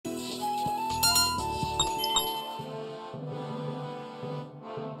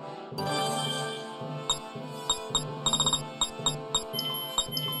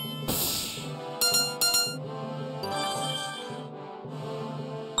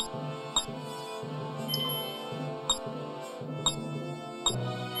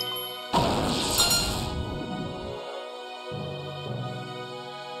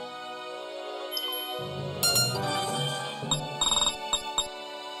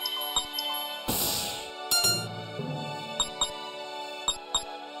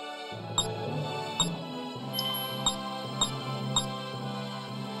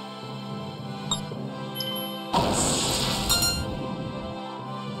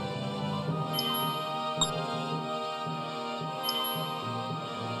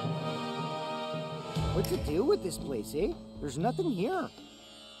What's the deal with this place, eh? There's nothing here.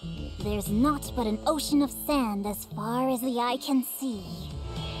 There's naught but an ocean of sand as far as the eye can see.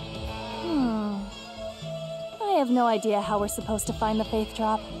 I have no idea how we're supposed to find the Faith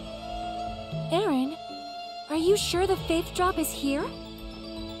Drop. Aaron, are you sure the Faith Drop is here?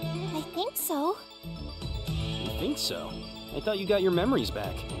 I think so. You think so? I thought you got your memories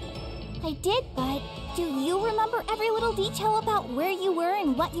back. I did, but do you remember every little detail about where you were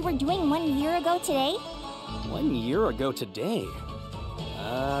and what you were doing 1 year ago today? 1 year ago today?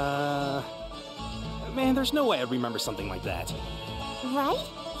 Man, there's no way I'd remember something like that. Right?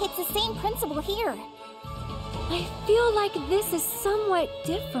 It's the same principle here. I feel like this is somewhat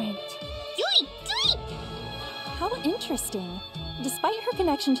different. Doink! Doink! How interesting. Despite her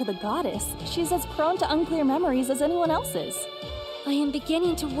connection to the goddess, she's as prone to unclear memories as anyone else is. I am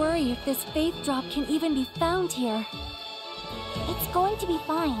beginning to worry if this Faith Drop can even be found here. It's going to be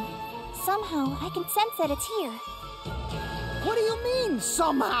fine. Somehow, I can sense that it's here. What do you mean,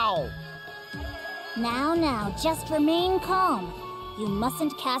 somehow? Now, just remain calm. You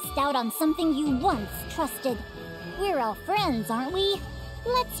mustn't cast doubt on something you once trusted. We're all friends, aren't we?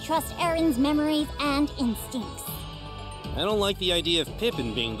 Let's trust Aaron's memories and instincts. I don't like the idea of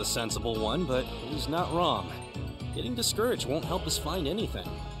Pippin being the sensible one, but he's not wrong. Getting discouraged won't help us find anything.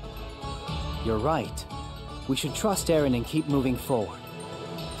 You're right. We should trust Aaron and keep moving forward.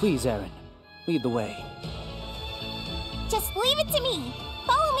 Please, Aaron, lead the way. Just leave it to me!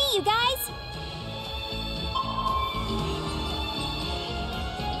 Follow me, you guys!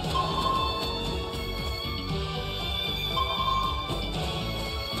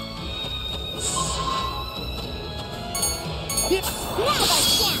 Now's our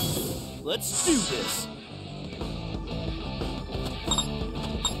chance! Let's do this!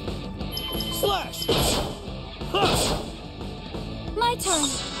 Slash! Huh! My turn.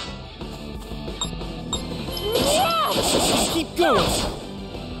 Keep going!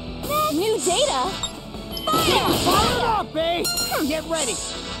 New data? Fire it up, eh? Get ready!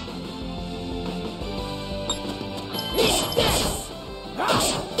 Eat this!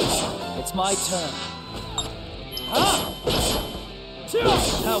 It's my turn.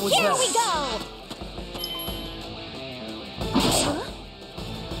 How was Here that? we go!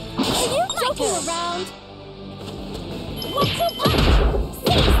 Are you My joking turn. around? What's your punch?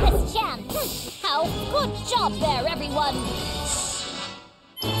 Seize this chance! How good job there, everyone!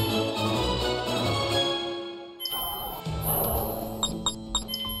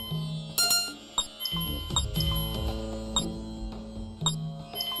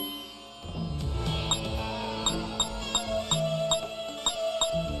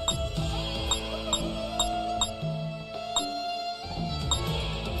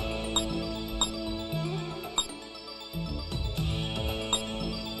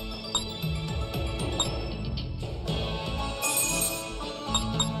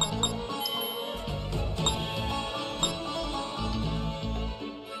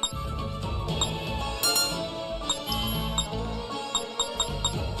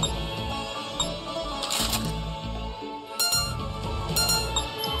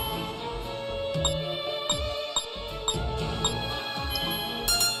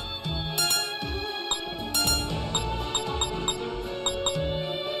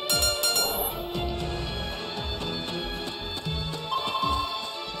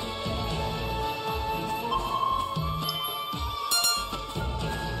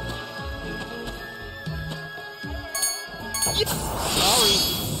 Sorry.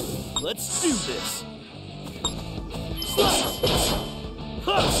 Let's do this. Slash!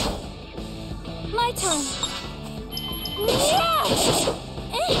 Huh! My turn.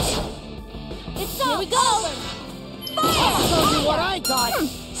 It's Here we go! Fire! Show you what I got!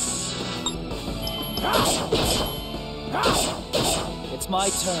 It's my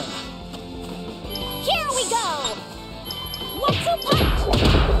turn. Here we go! What's your punch?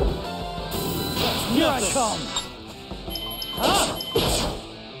 Here I come.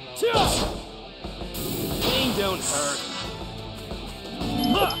 Pain don't hurt.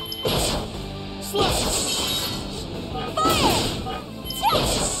 Slash! Fire!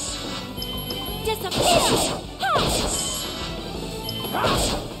 Disappear!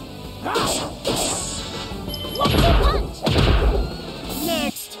 What's your punch?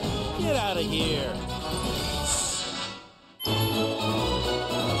 Next! Get out of here!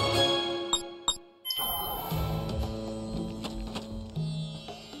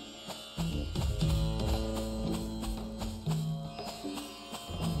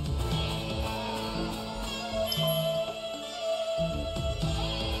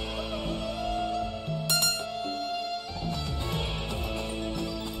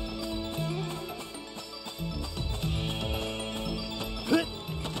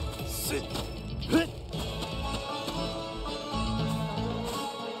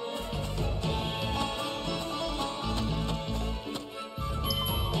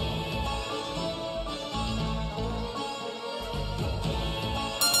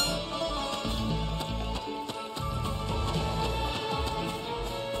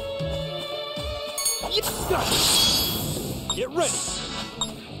 Get ready!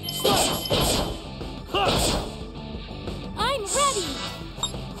 Slash! Huh! I'm ready!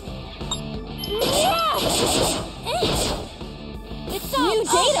 Yeah! It's all New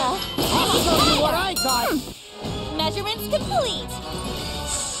data! I'll show you what I got! Measurements complete!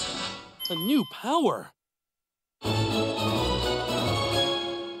 A new power!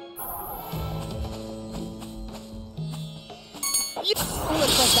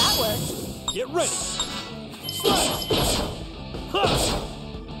 Looks like that worked. Get ready! Slash! Huh!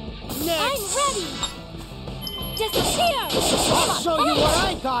 I'm Next! ready! Disappear! I'll show you what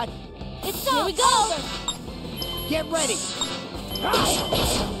I got! It's all over! Get ready! Ah!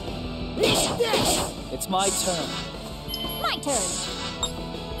 Eat this! It's my turn. My turn.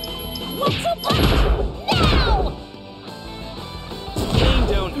 What's a punch? Now! Aim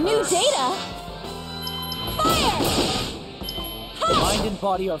down her. New data? Fire! Mind and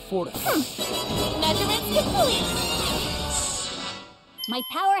body are fortified. Measurements complete! My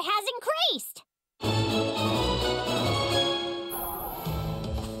power has increased!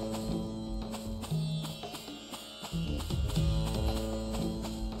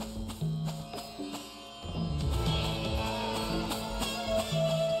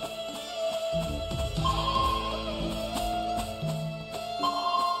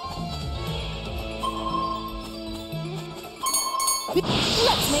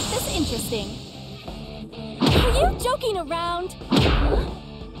 Let's make this interesting. Are you joking around?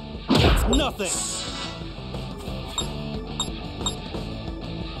 That's nothing!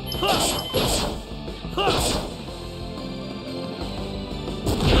 Huh! Huh!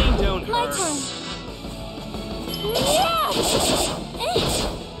 Aim down her. My turn! Yeah!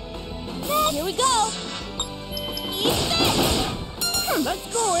 Here we go! Eat this!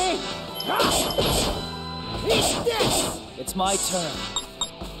 Let's go, eh? Ah! Eat this! It's my turn.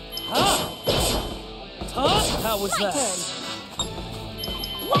 Ha! How was My that? turn.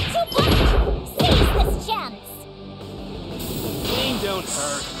 What's a punch? Seize this chance! Aim down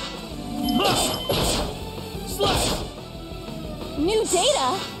her. Huh! Slash! New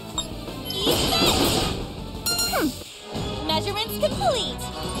data? Eat this! Measurements complete!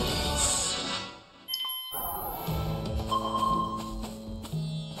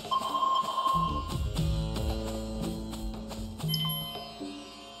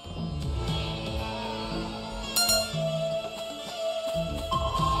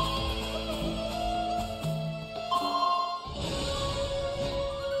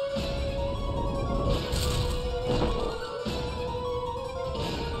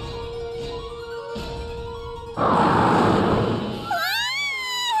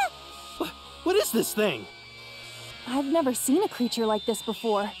 What is this thing? I've never seen a creature like this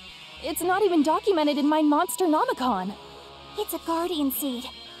before. It's not even documented in my Monsternomicon. It's a guardian seed.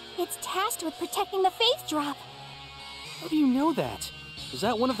 It's tasked with protecting the Faith Drop. How do you know that? Is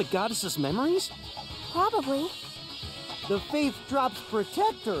that one of the goddess's memories? Probably. The Faith Drop's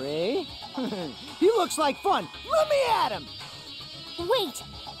protector, eh? He looks like fun! Let me at him! Wait,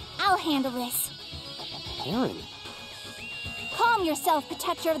 I'll handle this. Aaron, Calm yourself,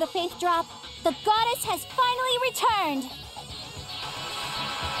 protector of the Faith Drop. The goddess has finally returned.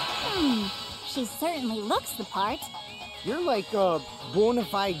 She certainly looks the part. You're like a bona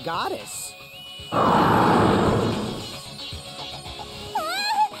fide goddess. Are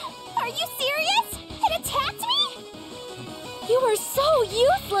you serious? It attacked me? You were so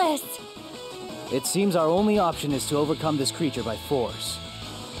useless! It seems our only option is to overcome this creature by force.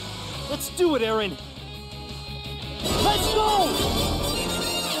 let's do it, Aaron! Let's go!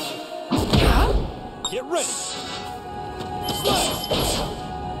 Get ready! Slash!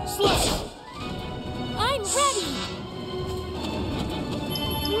 Slash! I'm ready!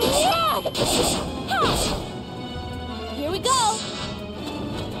 Yeah! Ha! Here we go!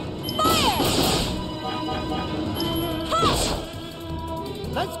 Fire! Ha!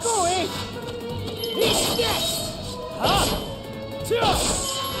 Let's go, eh? Eat this! Ha! Tia!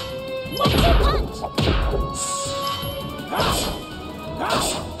 What's your punch?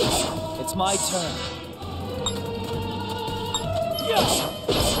 It's my turn. Yeah!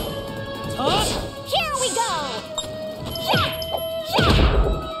 Ha! Here we go! Yeah!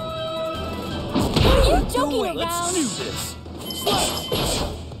 Are you joking Let's around? do this! Slash!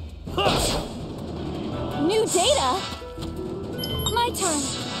 Ha! New data? My turn!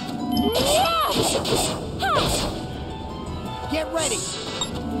 Yeah! Ha! Get ready!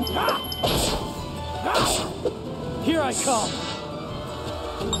 Here I come.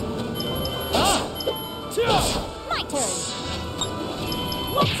 Tia! My turn.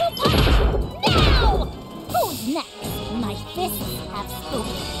 What's a punch? Now! Who's next? My fists have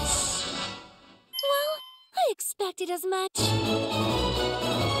spoken. Well, expected as much.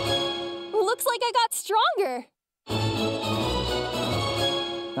 Looks like I got stronger.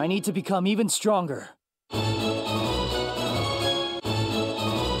 I need to become even stronger.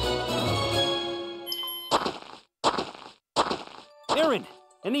 Erin,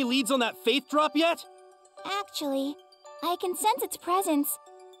 any leads on that faith drop yet? Actually, I can sense its presence,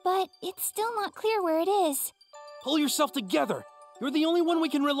 but it's still not clear where it is. Pull yourself together. You're the only one we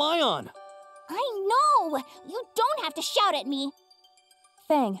can rely on. I know! You don't have to shout at me.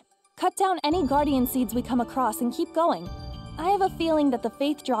 Fang, cut down any guardian seeds we come across and keep going. I have a feeling that the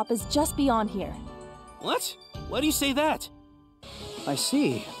faith drop is just beyond here. What? Why do you say that? I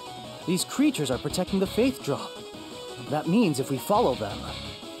see. These creatures are protecting the faith drop. That means if we follow them,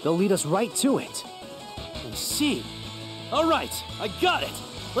 they'll lead us right to it. I see. All right, I got it.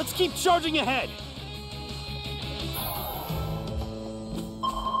 Let's keep charging ahead.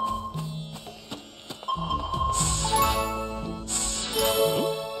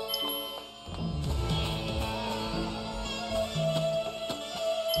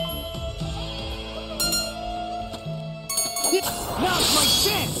 Now's my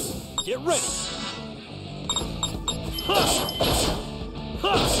chance! Get ready. Huh.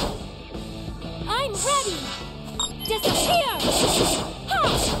 Huh. I'm ready! Disappear! Ha!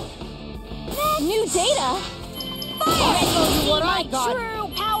 New data? Fire! I'll show you what I got! True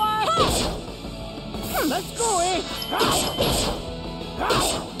power! Let's go, eh?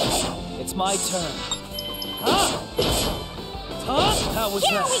 It's my turn. How was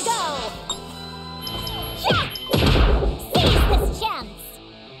Here that? we go! Yeah! Seize this chance!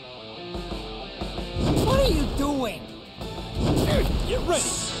 What are you doing? Get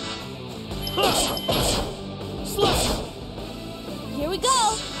ready. Huh. Slash. Here we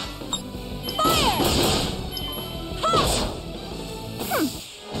go! Fire! Ha!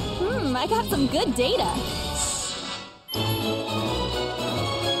 I got some good data.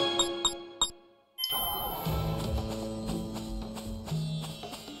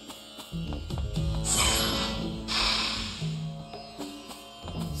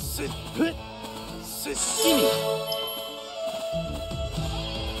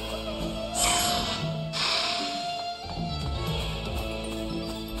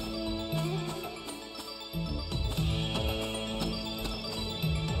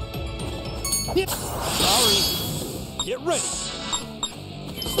 Gimme. Sorry. Get ready.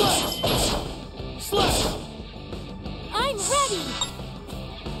 Slash. Slash. I'm ready!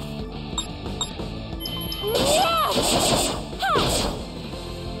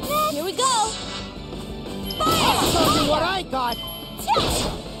 Here we go! I'll show you what I got!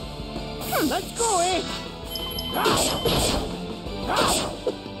 Let's go, eh?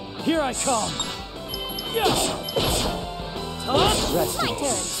 Here I come. Yeah. Rest My in turn!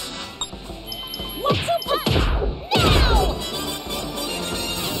 peace. 1-2 punch! Now!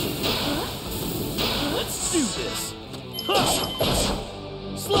 Let's do this. Huh.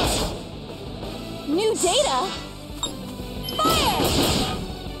 Slash. New data? Fire!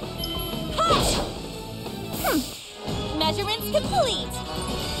 Ha! Measurements complete!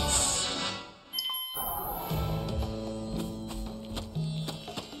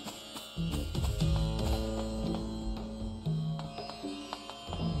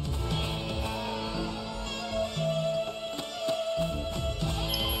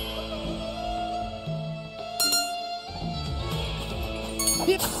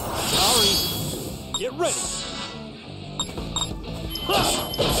 Sorry. Get ready. Huh.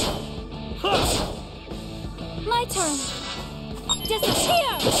 Huh. My turn!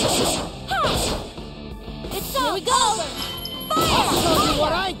 Disappear! Ha! It's all Here we go! Fire! I'll show you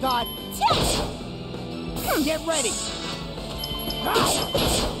what I got! Get ready!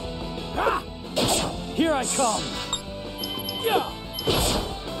 Here I come. Yeah.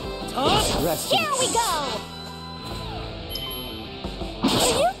 Huh? Rest in Here we go!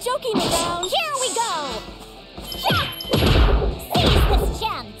 Are you joking around? Here we go! Yeah! Seize this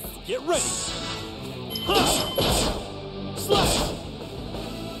chance! Get ready. Huh. Slash.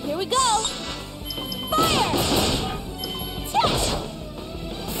 Here we go! Fire!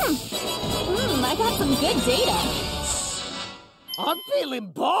 I got some good data. I'm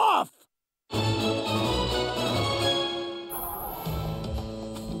feeling buff!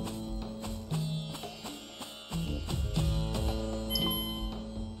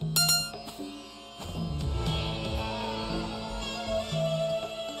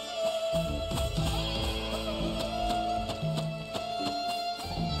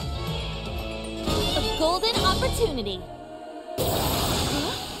 A golden opportunity!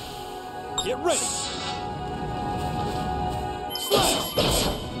 Get ready.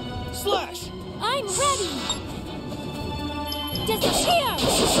 Slash. Slash. I'm ready!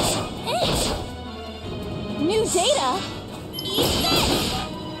 data! Eat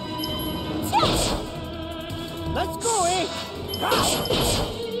this! Let's go, eh?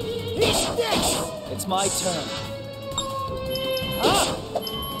 Eat this! It's my turn.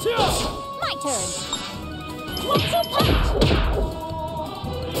 My turn. 1-2 punch!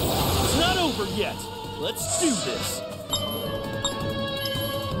 It's not over yet. Let's do this.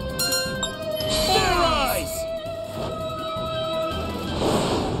 Their eyes!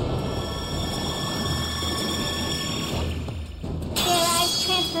 Their eyes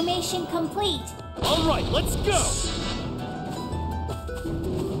transformation complete. All right, let's go.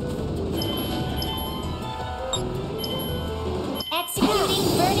 Executing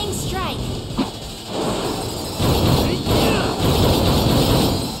Burning Strike.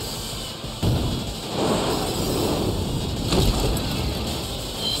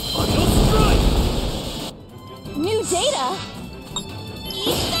 Final strike! New data?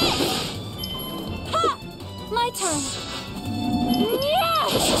 Eat this! Ha! My turn. Yeah!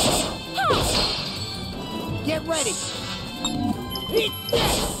 Ha! Get ready! Eat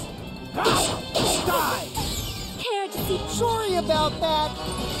this! Die! Care to see? Sorry about that!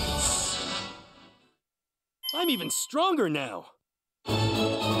 I'm even stronger now.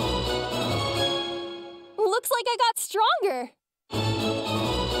 Looks like I got stronger.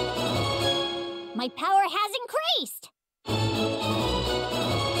 My power has increased!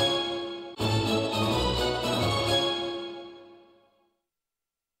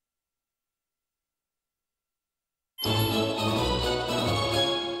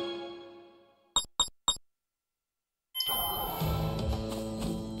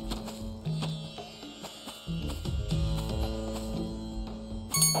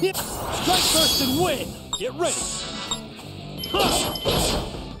 Strike first and win! Get ready! Ha!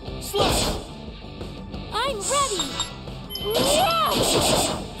 Slash! I'm ready. Yeah!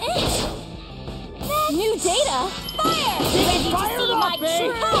 New data? Fire! Get Ready to fired see up, my eh?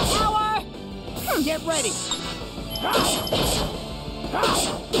 true power! Get ready!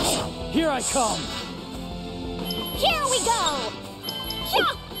 Here I come. Here we go!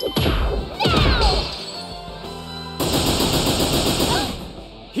 Yeah! Now!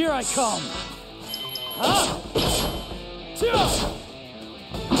 Here I come.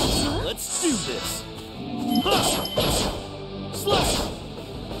 Let's do this! Ha! Slash!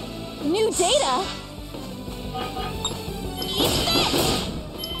 New data? Eat this!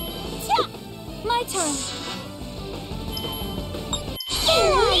 Yeah! My turn.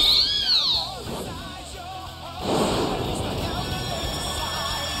 Their eyes!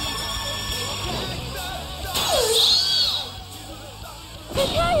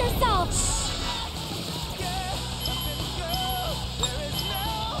 Prepare yourself.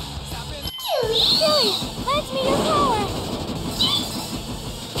 Billy, lend me your power.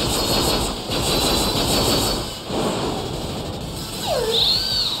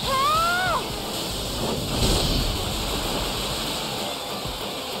 Ah!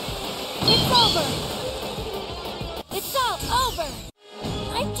 It's over. It's all over.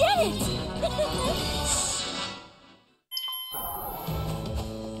 I did it.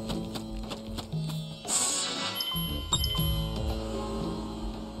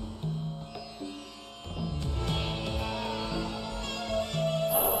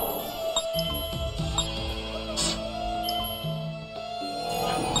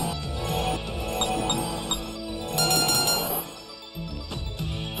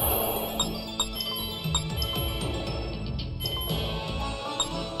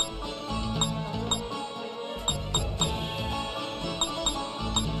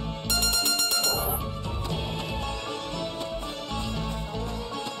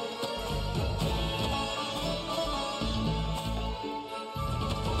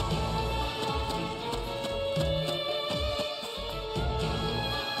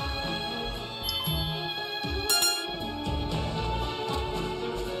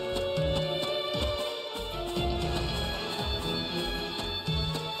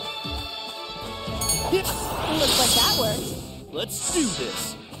 Looks like that worked. Let's do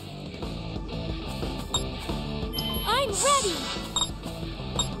this! I'm ready.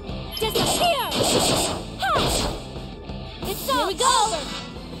 Disappear. Ha! It's all we go. over.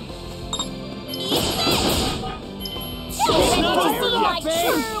 Eat this! It's Ready not to over see yet, my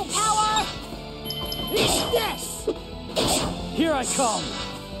babe. true power! Eat this! Here I come.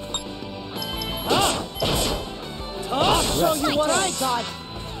 I'll show you My what turn. I got!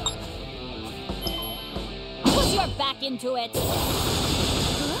 Put your back into it!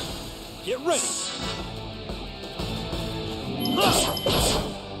 Get ready! Ha!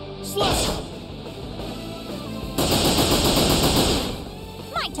 Slash!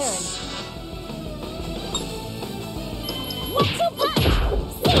 My turn!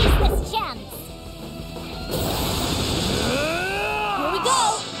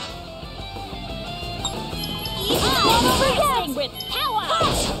 with power!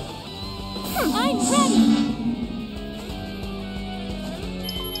 I'm ready!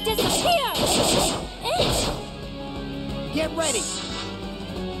 Disappear! Get ready!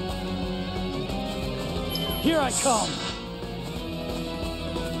 Here I come!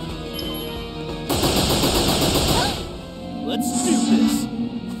 Let's do this!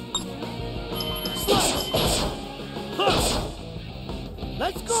 Slice!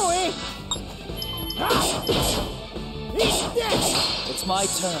 Let's go, eh? Eat this! It's my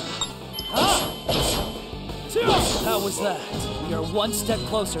turn. How was that? We are one step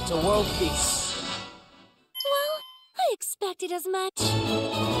closer to world peace. Well, I expected as much.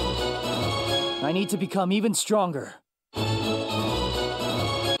 I need to become even stronger.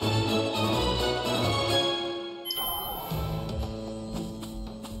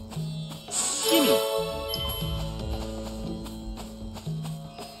 Gimme!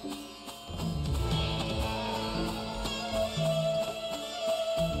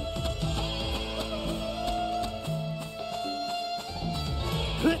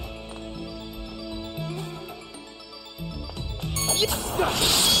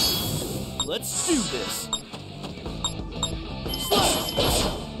 Let's do this! Slice!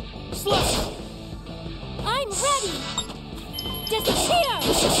 Slice! I'm ready! Disappear!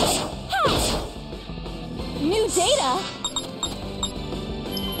 Ha! New data?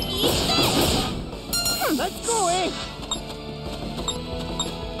 Eat this! Let's go, eh?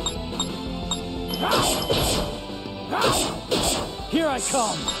 Here I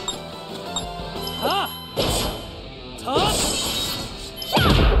come! Now!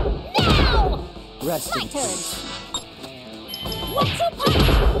 Rest My in turn. peace. What's your punch?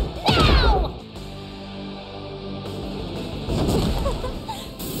 Now!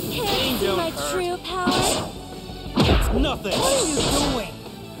 Can't see don't my hurt. true power? It's nothing! What are you doing?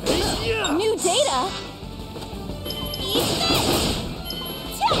 New data? Eat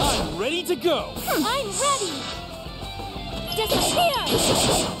this! I'm ready to go! I'm ready! Disappear!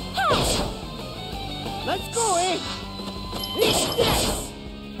 Ha! Let's go, eh? Eat this!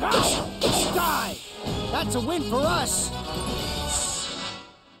 Die! That's a win for us!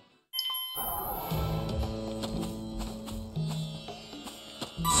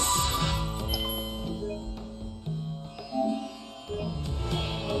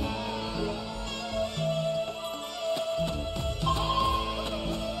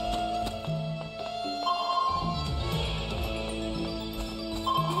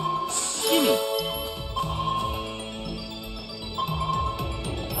 Gimme!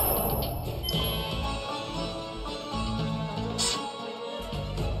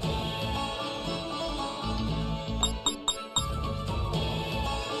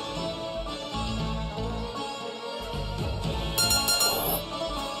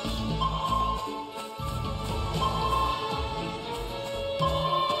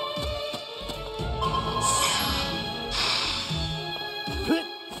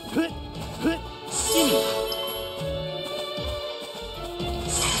 Gimme!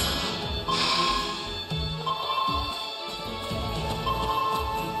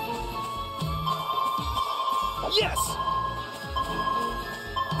 Yes!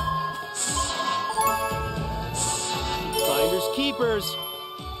 Finders keepers!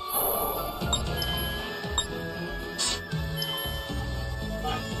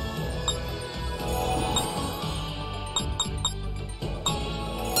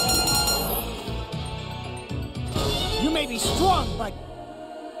 You may be strong, but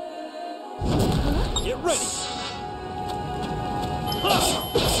Get ready!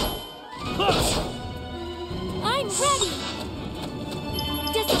 I'm ready!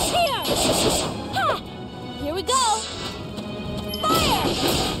 Disappear! Ha! Here we go! Fire!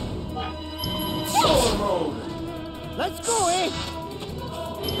 let's go, eh?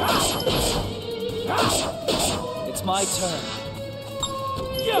 It's my turn.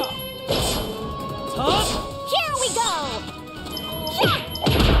 Yeah! Here we go!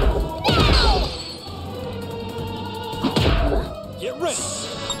 Now! Get ready!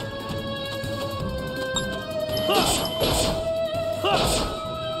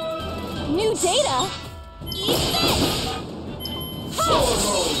 New data? Eat this!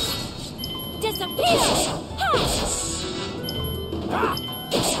 Disappear!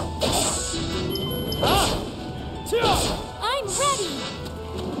 Ha! I'm ready!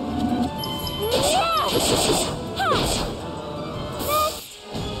 Yeah! Ha! Next,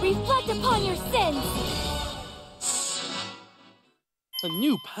 reflect upon your sins! A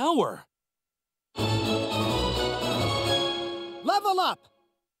new power! Level up!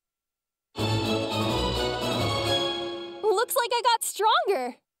 Looks like I got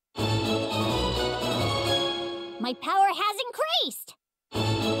stronger. My power has increased!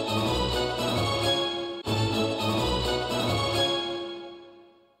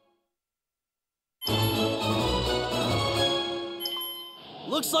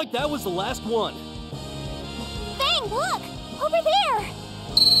 Looks like that was the last one. Fang, look! Over there!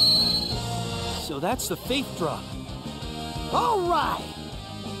 So that's the Faith Drop. All right!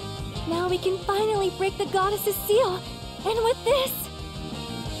 Now we can finally break the goddess's seal. And with this...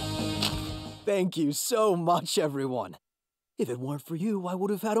 Thank you so much, everyone. If it weren't for you, I would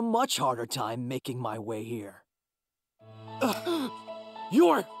have had a much harder time making my way here.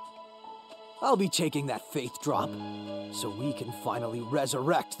 I'll be taking that Faith Drop, so we can finally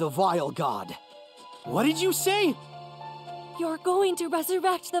resurrect the Vile God. What did you say? You're going to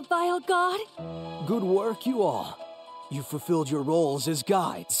resurrect the vile god? Good work, you all. You fulfilled your roles as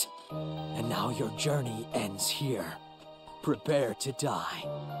guides. And now your journey ends here. Prepare to die.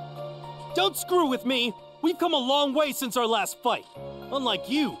 Don't screw with me! We've come a long way since our last fight. Unlike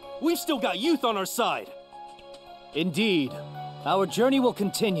you, we've still got youth on our side. Indeed, our journey will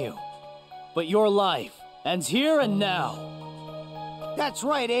continue. But your life ends here and now. That's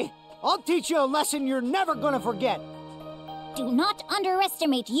right, eh? I'll teach you a lesson you're never gonna forget. Do not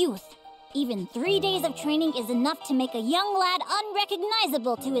underestimate youth. Even 3 days of training is enough to make a young lad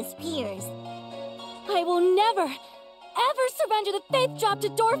unrecognizable to his peers. I will never, ever surrender the Faith Drop to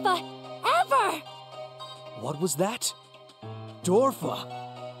Dorfa. Ever! What was that? Dorfa.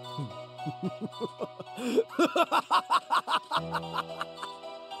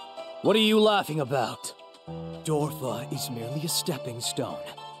 What are you laughing about? Dorfa is merely a stepping stone.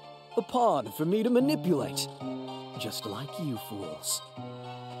 A pawn for me to manipulate. Just like you fools.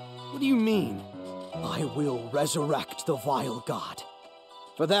 What do you mean? I will resurrect the Vile God.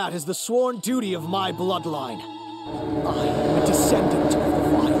 For that is the sworn duty of my bloodline. I am a descendant of the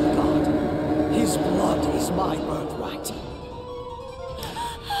Vile God. His blood is my birthright.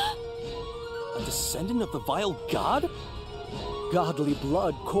 A descendant of the Vile God? Godly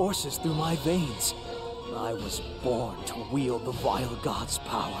blood courses through my veins. I was born to wield the Vile God's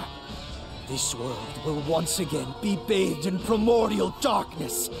power. This world will once again be bathed in primordial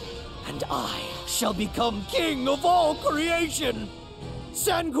darkness, and I shall become king of all creation!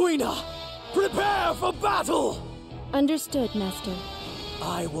 Sanguina, prepare for battle! Understood, Master.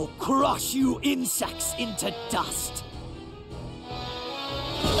 I will crush you insects into dust!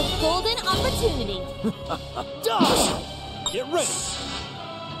 A golden opportunity! Dust! Get ready!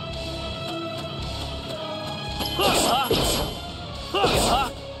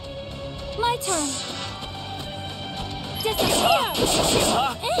 My turn. Disappear!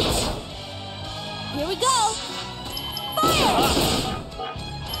 Here we go!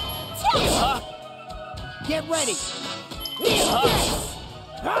 Fire! Get ready!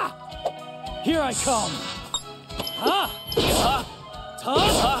 Here I come!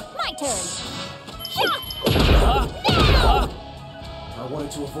 My turn! I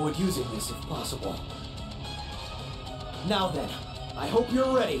wanted to avoid using this if possible. Now then, I hope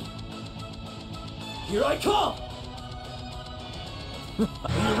you're ready. Here I come!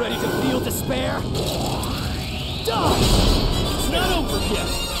 Are you ready to feel despair? Die! It's not over yet!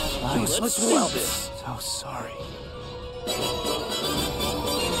 I was this. so sorry.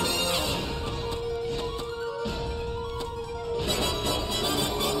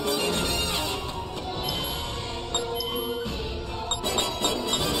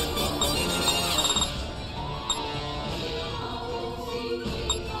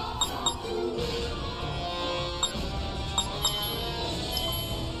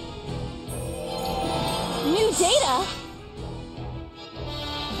 New data?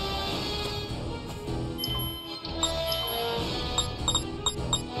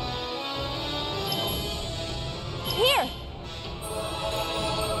 Here!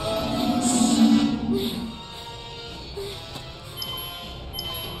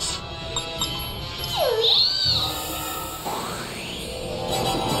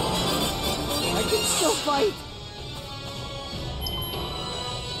 I can still fight!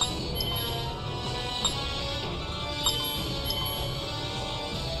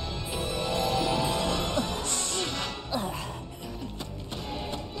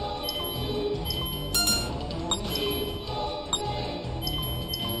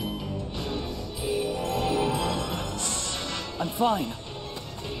 I'm fine.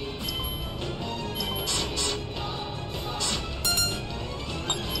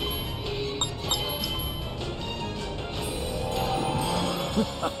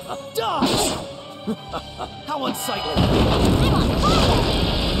 Dodge! How unsightly! I'm on fire!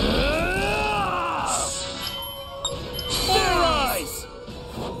 Their eyes!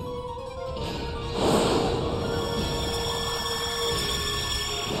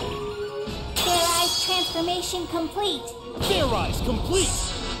 Activation complete. Fair Rise complete!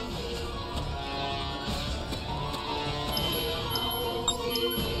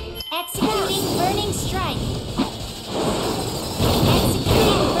 Executing Burning Strike.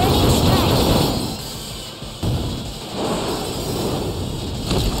 Executing Burning Strike.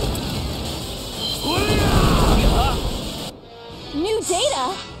 New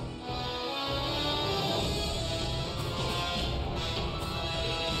data?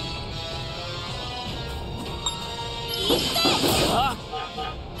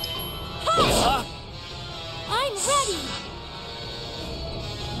 I'm ready!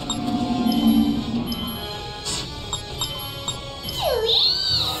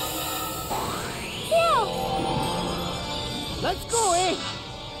 Let's go, eh?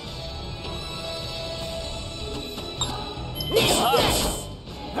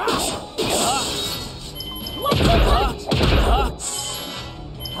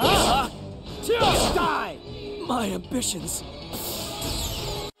 Just die! My ambitions.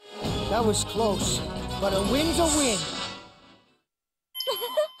 That was close, but a win's a win.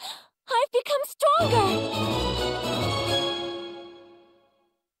 I've become stronger!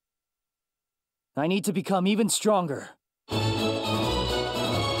 I need to become even stronger.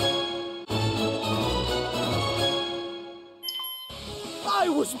 I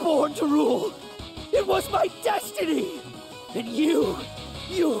was born to rule! It was my destiny! And you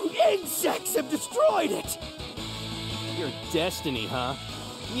insects have destroyed it! Your destiny, huh?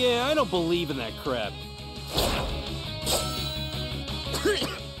 Yeah, I don't believe in that crap.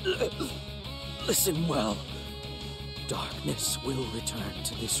 Listen well. Darkness will return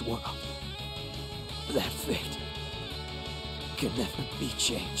to this world. That fate can never be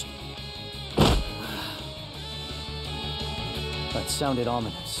changed. That sounded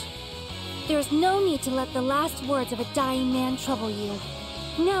ominous. There's no need to let the last words of a dying man trouble you.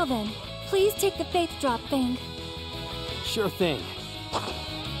 Now then, please take the faith drop, Fang. Sure thing.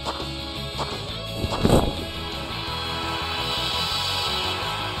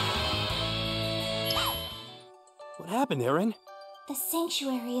 What happened, Aaron? The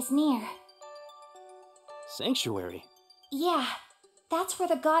sanctuary is near. Sanctuary? Yeah, that's where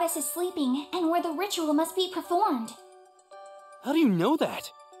the goddess is sleeping and where the ritual must be performed. How do you know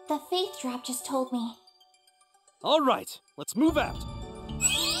that? The faith drop just told me. All right, let's move out.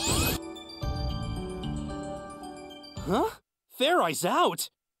 Huh? Fair Eye's out!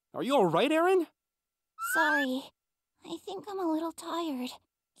 Are you alright, Aaron? Sorry, I think I'm a little tired.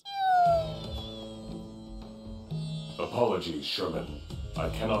 Apologies, Sherman. I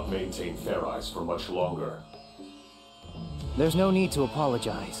cannot maintain Fair Eyes for much longer. There's no need to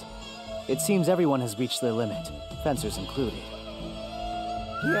apologize. It seems everyone has reached their limit, fencers included.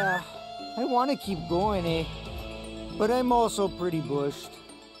 Yeah, I want to keep going, eh? But I'm also pretty bushed.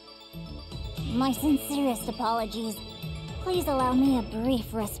 My sincerest apologies. Please allow me a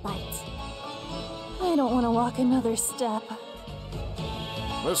brief respite. I don't want to walk another step.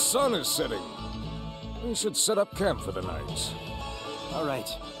 The sun is setting. We should set up camp for the night.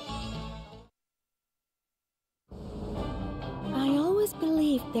 Alright. I always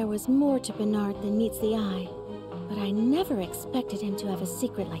believed there was more to Bernard than meets the eye, but I never expected him to have a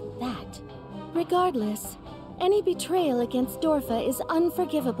secret like that. Regardless, any betrayal against Dorfa is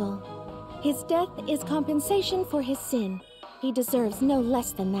unforgivable. His death is compensation for his sin. He deserves no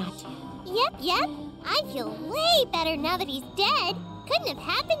less than that. Yep. I feel way better now that he's dead. Couldn't have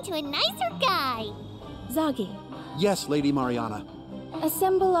happened to a nicer guy. Zagi, Yes, Lady Mariana.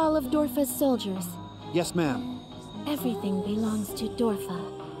 assemble all of Dorfa's soldiers. Yes, ma'am. Everything belongs to Dorfa.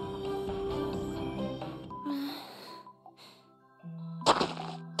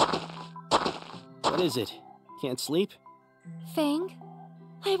 What is it? Can't sleep? Fang,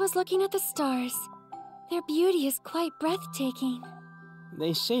 I was looking at the stars. Their beauty is quite breathtaking.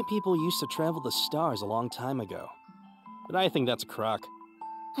 They say people used to travel the stars a long time ago. But I think that's a crock.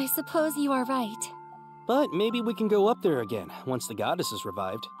 I suppose you are right. But maybe we can go up there again, once the goddess is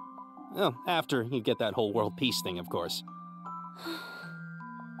revived. Oh, after you get that whole world peace thing, of course.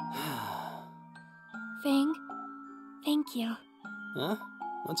 Fang, thank you. Huh?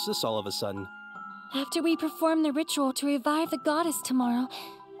 What's this all of a sudden? After we perform the ritual to revive the goddess tomorrow,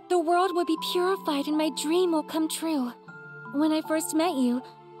 the world will be purified and my dream will come true. When I first met you,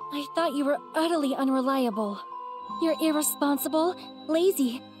 I thought you were utterly unreliable. You're irresponsible,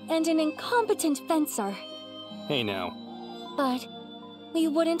 lazy, and an incompetent fencer. Hey now. But we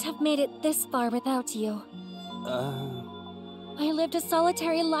wouldn't have made it this far without you. I lived a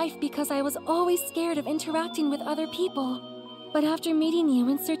solitary life because I was always scared of interacting with other people. But after meeting you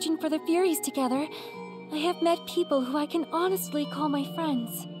and searching for the Furies together, I have met people who I can honestly call my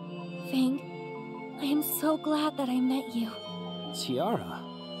friends. Fang, I am so glad that I met you. Tiara.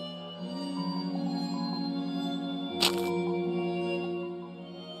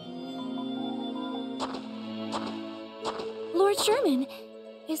 Lord Sherman,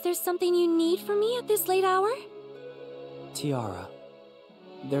 is there something you need from me at this late hour? Tiara,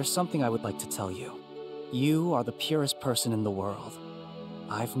 there's something I would like to tell you. You are the purest person in the world.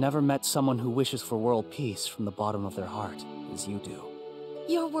 I've never met someone who wishes for world peace from the bottom of their heart, as you do.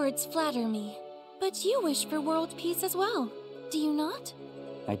 Your words flatter me, but you wish for world peace as well, do you not?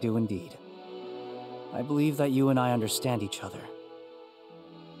 I do indeed. I believe that you and I understand each other.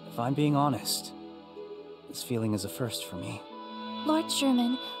 If I'm being honest, this feeling is a first for me. Lord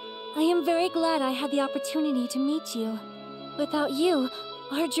Sherman, I am very glad I had the opportunity to meet you. Without you,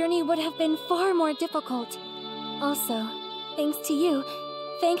 our journey would have been far more difficult. Also, thanks to you,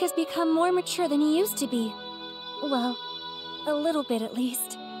 Fang has become more mature than he used to be. Well, a little bit at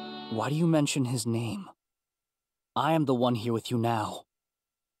least. Why do you mention his name? I am the one here with you now.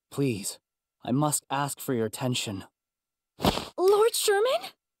 Please, I must ask for your attention. Lord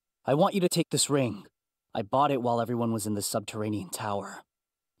Sherman? I want you to take this ring. I bought it while everyone was in the subterranean tower.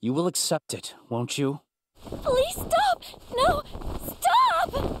 You will accept it, won't you? Please stop! No!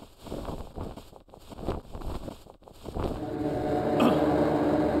 Stop!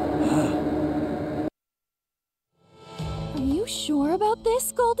 Are you sure about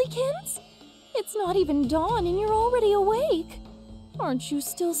this, Goldykins? It's not even dawn and you're already awake. Aren't you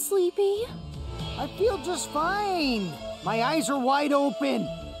still sleepy? I feel just fine. My eyes are wide open.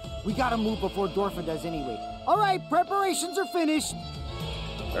 We gotta move before Dorfa does anyway. All right, preparations are finished.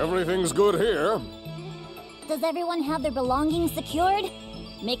 Everything's good here. Does everyone have their belongings secured?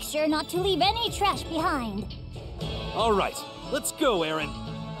 Make sure not to leave any trash behind. All right, let's go, Aaron.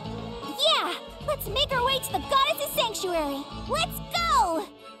 Yeah! Let's make our way to the goddess's sanctuary! Let's go!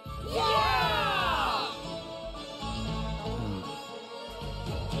 Yeah!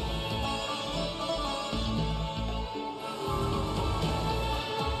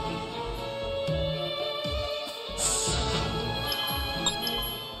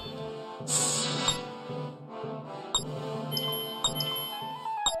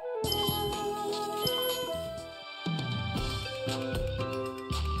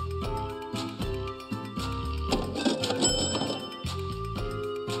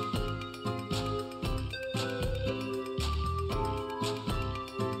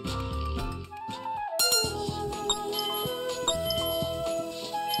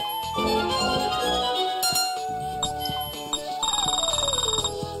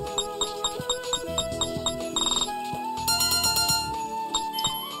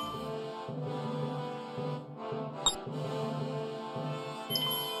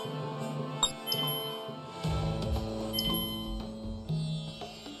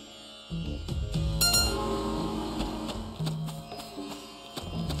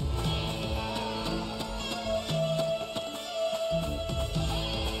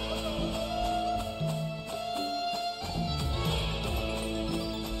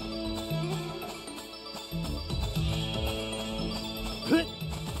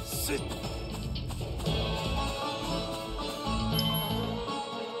 Sit.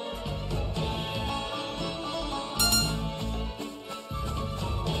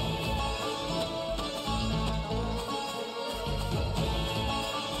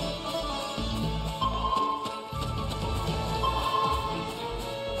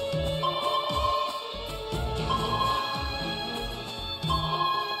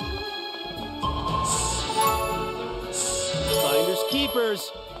 Finders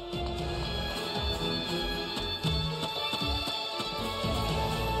keepers.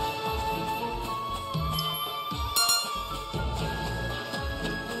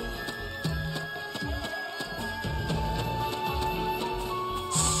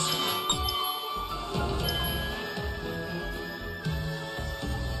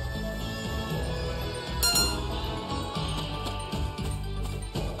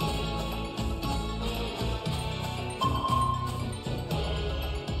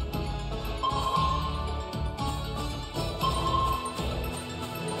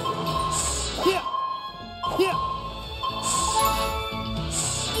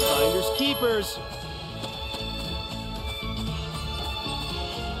 Finders keepers.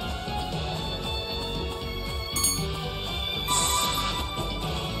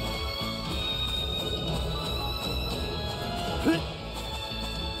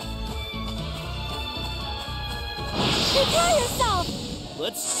 Prepare yourself!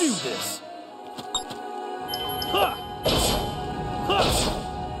 Let's do this. Ha! Ha!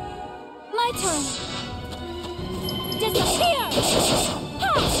 My turn! Disappear!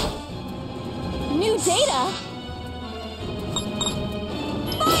 Ha! New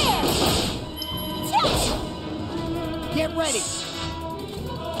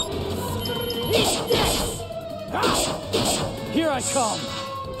Eat this! Here I come!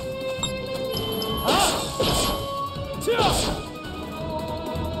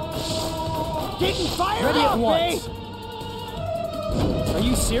 Getting fired Ready up, at once! eh? Are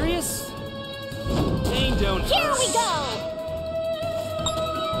you serious? Pain don't Here hurt. we go!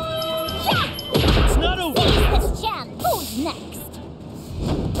 It's not over yet. This chance. Who's next?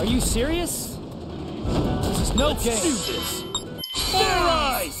 Are you serious? This is no Let's game. do this. Fair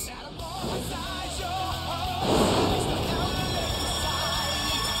Eyes!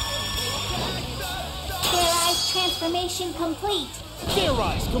 Fair Eyes transformation complete. Fair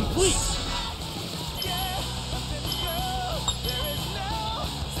Eyes complete!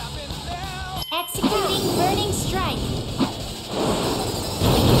 Executing Burning Strike.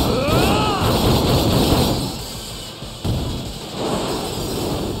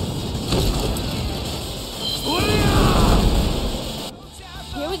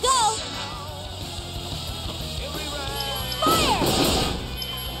 Here we go. Fire!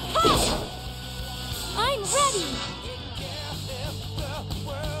 Ha! I'm ready.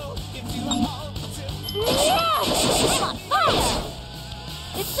 Yeah! I'm on fire.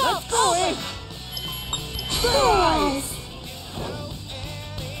 It's all over. Yes.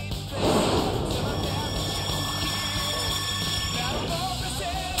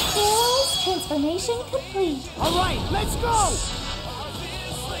 Pharaoh's transformation complete. All right, let's go!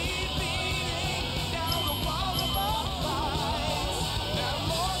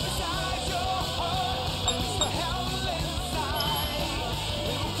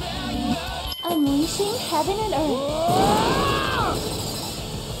 Unleashing heaven and earth.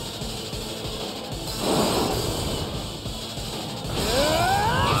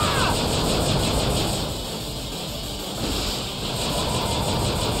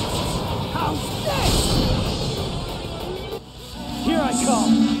 How's this? Here I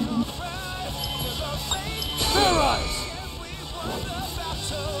come! Fair Eyes!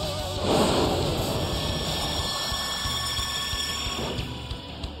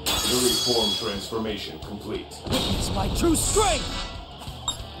 Newly formed transformation complete. It's my true strength!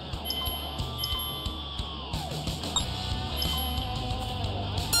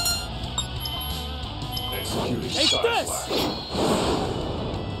 Executing Take Sky this! Slash.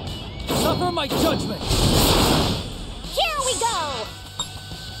 Suffer my judgment! Here we go!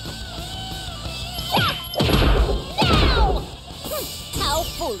 Now! How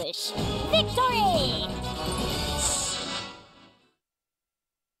foolish! Victory!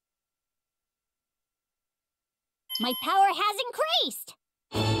 My power has increased!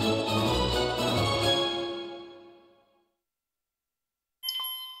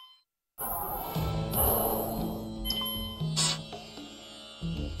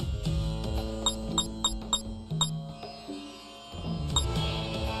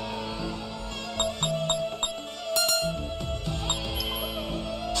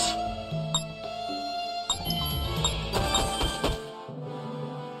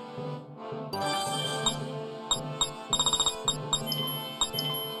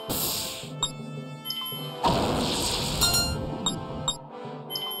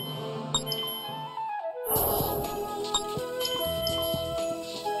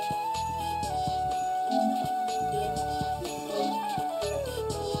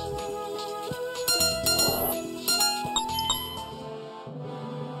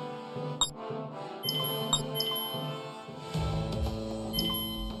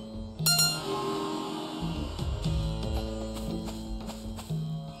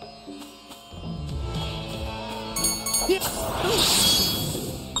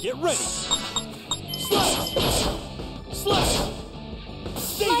 Get ready! Slash! Slash!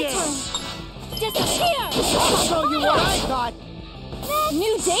 Stay My down! turn! Disappear! I'll show you what I got.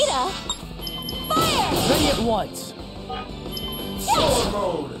 New data? Fire! Ready at once! Sword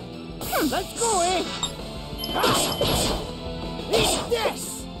mode! Let's go, eh? Eat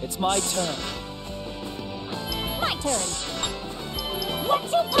this! It's my turn. My turn! 1, 2,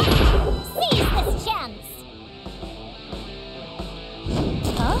 5! Seize this chance!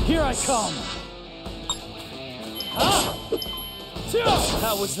 Here I come!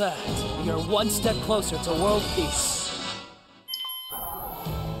 How was that? We are one step closer to world peace.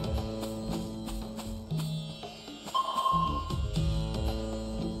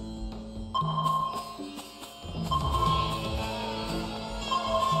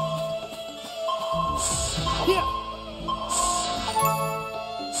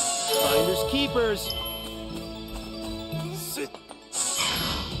 Finders keepers. Sit.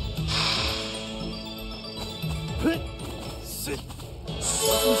 Sit.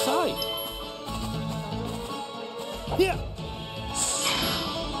 What's inside?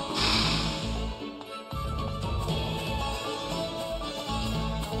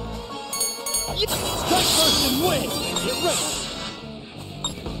 Strike first and win! Get ready!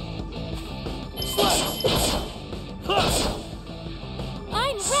 Slice! Huh.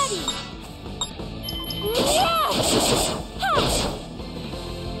 I'm ready! Yeah! Ha!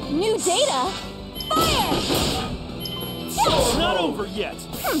 New data? Fire! It's not over yet!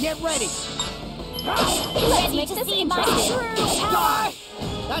 Get ready! Let's make this see my true power!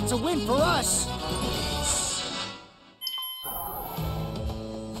 That's a win for us!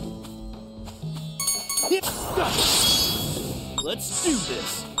 Let's do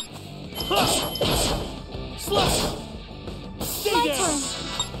this! Slash! Stay My down! turn!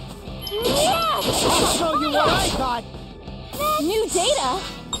 I'll show you what I got! New data?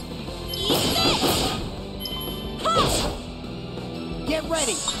 Eat this! Ha! Get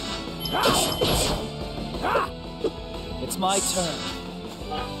ready! It's my turn.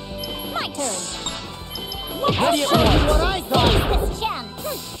 My turn! Ready at Show you once! what I got! This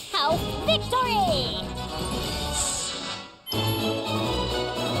chance! How victory!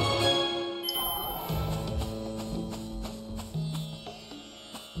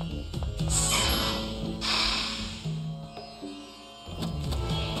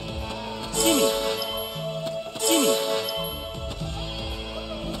 Gimme! Gimme!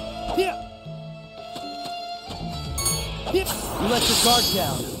 Yeah! Yeah! You let your guard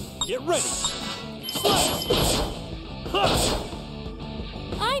down. Get ready! Slash! Huh.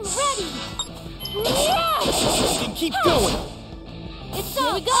 I'm ready! Yeah! You can keep going! It's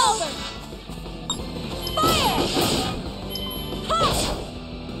all over! Fire! Ha!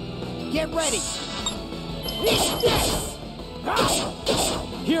 Get ready!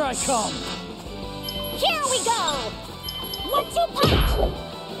 Here I come! Here we go! 1-2 punch!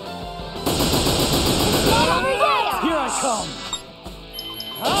 Get over there! Here I come!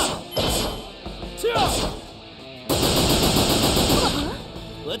 Huh?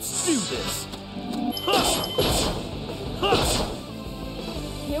 Let's do this!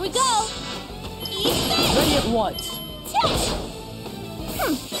 Here we go! Eat this! Ready at once!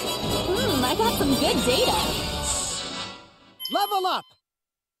 I got some good data. Level up!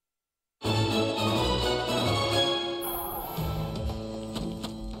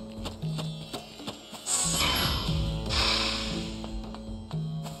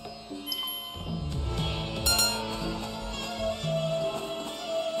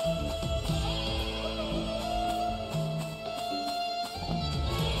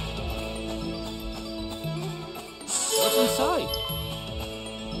 What's inside?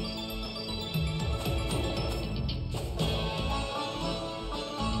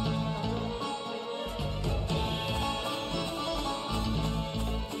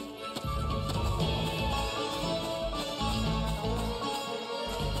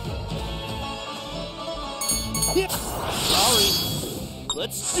 Sorry.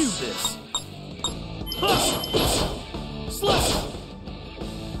 Let's do this. Slash!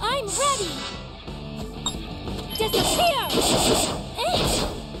 I'm ready! Disappear!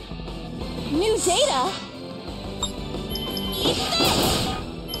 New data? Eat this!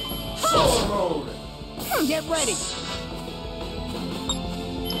 Solar mode! Get ready!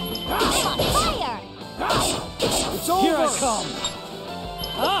 I'm on fire! It's over! Here I come!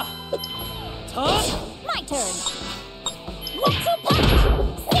 Ah! Huh? My turn! 1-2 punch!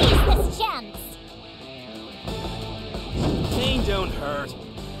 Seize this chance! Pain don't hurt.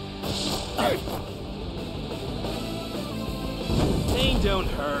 Pain don't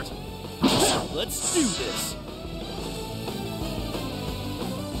hurt. Let's do this.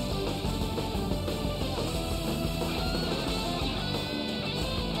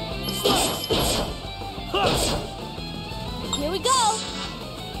 Here we go!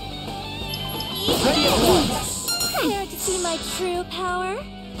 Ready at once. Care to see my true power?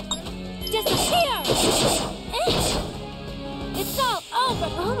 Disappear! It's all over!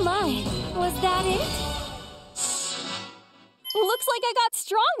 Oh my! Was that it? Looks like I got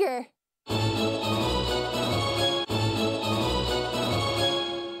stronger.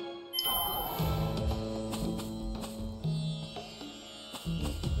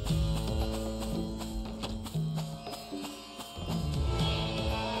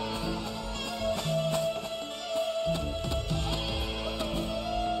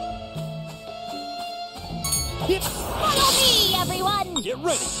 Follow me, everyone! Get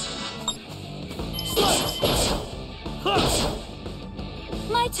ready. Slash! Ha!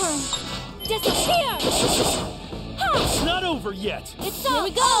 My turn! Disappear! Ha! It's not over yet. It's all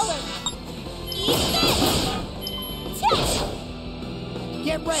over! Eat this!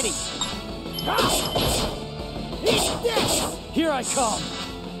 Get ready! Eat this! Here I come.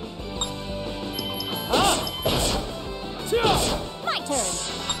 Ah! My turn!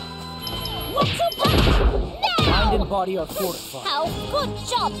 1-2 punch! Now! Mind and body are fortified. How good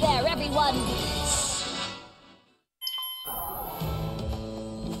job there, everyone!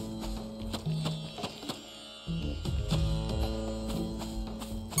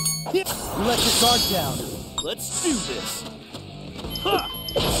 You let your guard down. Let's do this. Ha!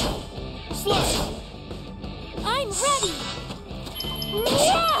 Slash! I'm ready!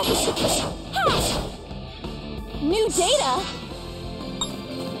 Yes! Ha! New data?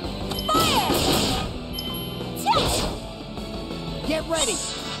 Fire! Touch! Get ready!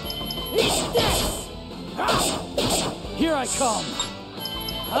 Eat this! Here I come.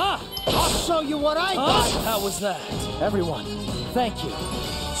 I'll show you what I got! How was that? Everyone, thank you.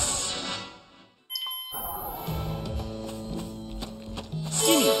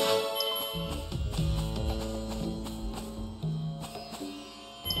 Gimme!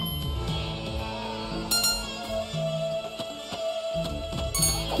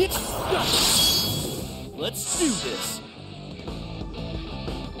 Let's do this.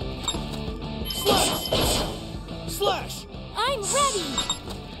 Slash! Slash! I'm ready!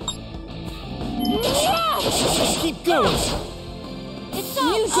 Yes! Keep going! It's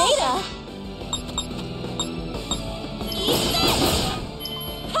all New data? Eat this!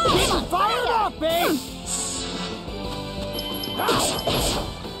 Ha! Get fired up, babe!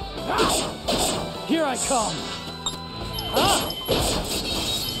 Here I come.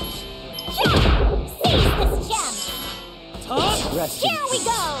 Seize this gem! Rest in Here we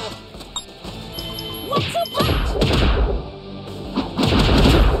go! 1-2 punch!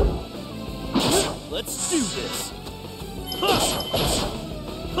 Let's do this. Ha!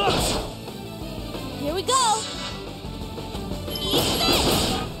 Ha! Here we go! Eat this!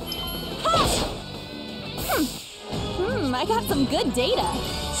 Ha! I got some good data.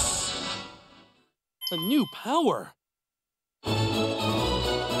 A new power.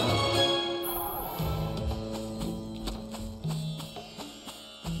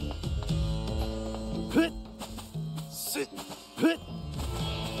 Hit! Sit! Hit!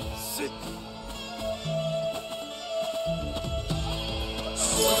 Sit!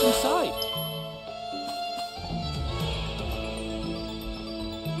 What's inside?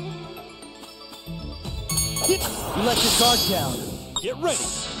 You let your guard down. Get ready.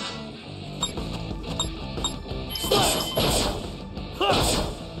 Slash! Ha!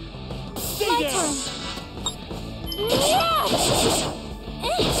 Stay down!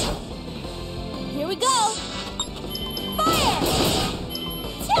 Here we go! Fire!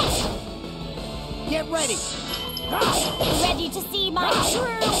 Get ready! Ready to see my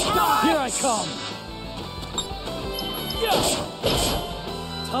true power! Here I come.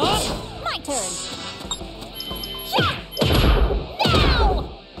 My turn! Now!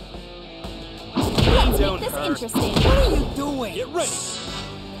 Let's Don't make this hurt. interesting. What are you doing? Get ready.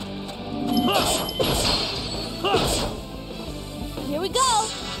 Ha! Ha! Here we go!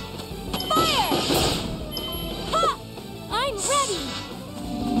 Fire! Ha! I'm ready!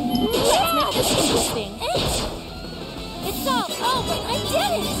 Let's make this interesting. It's all over! I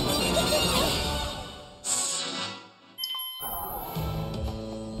did it!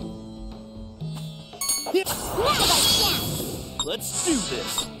 Now I can! Let's do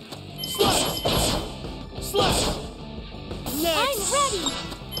this. Slash! Slash! Next! I'm ready!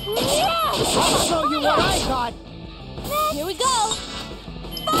 I'll show you what I got! Here we go!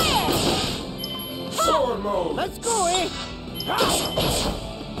 Fire! Sword mode! Let's go, eh?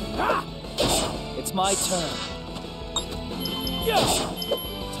 It's my turn.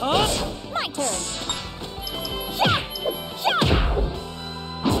 My turn!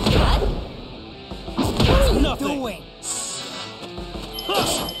 What are you Nothing. doing?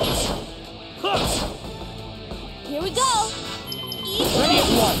 Here we go! Eat this!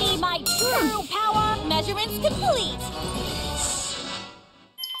 See my true power! Measurements complete!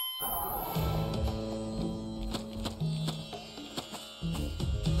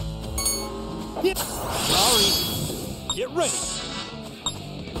 Sorry. Get ready.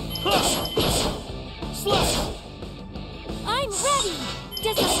 Ha! Slash! I'm ready!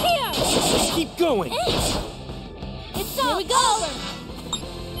 Disappear! Keep going. It's all Here we go! over!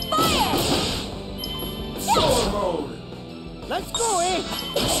 Fire! Sword mode! Let's go, eh?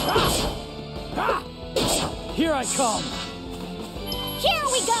 Here I come. Here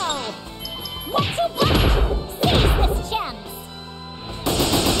we go! 1-2 punch! Seize this chance!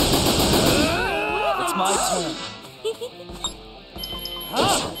 It's my turn.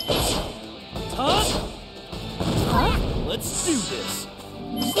 Let's do this.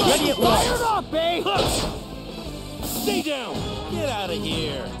 Ready at Fired once. up, eh? Ha! Stay down. Get out of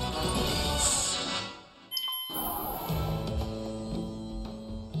here.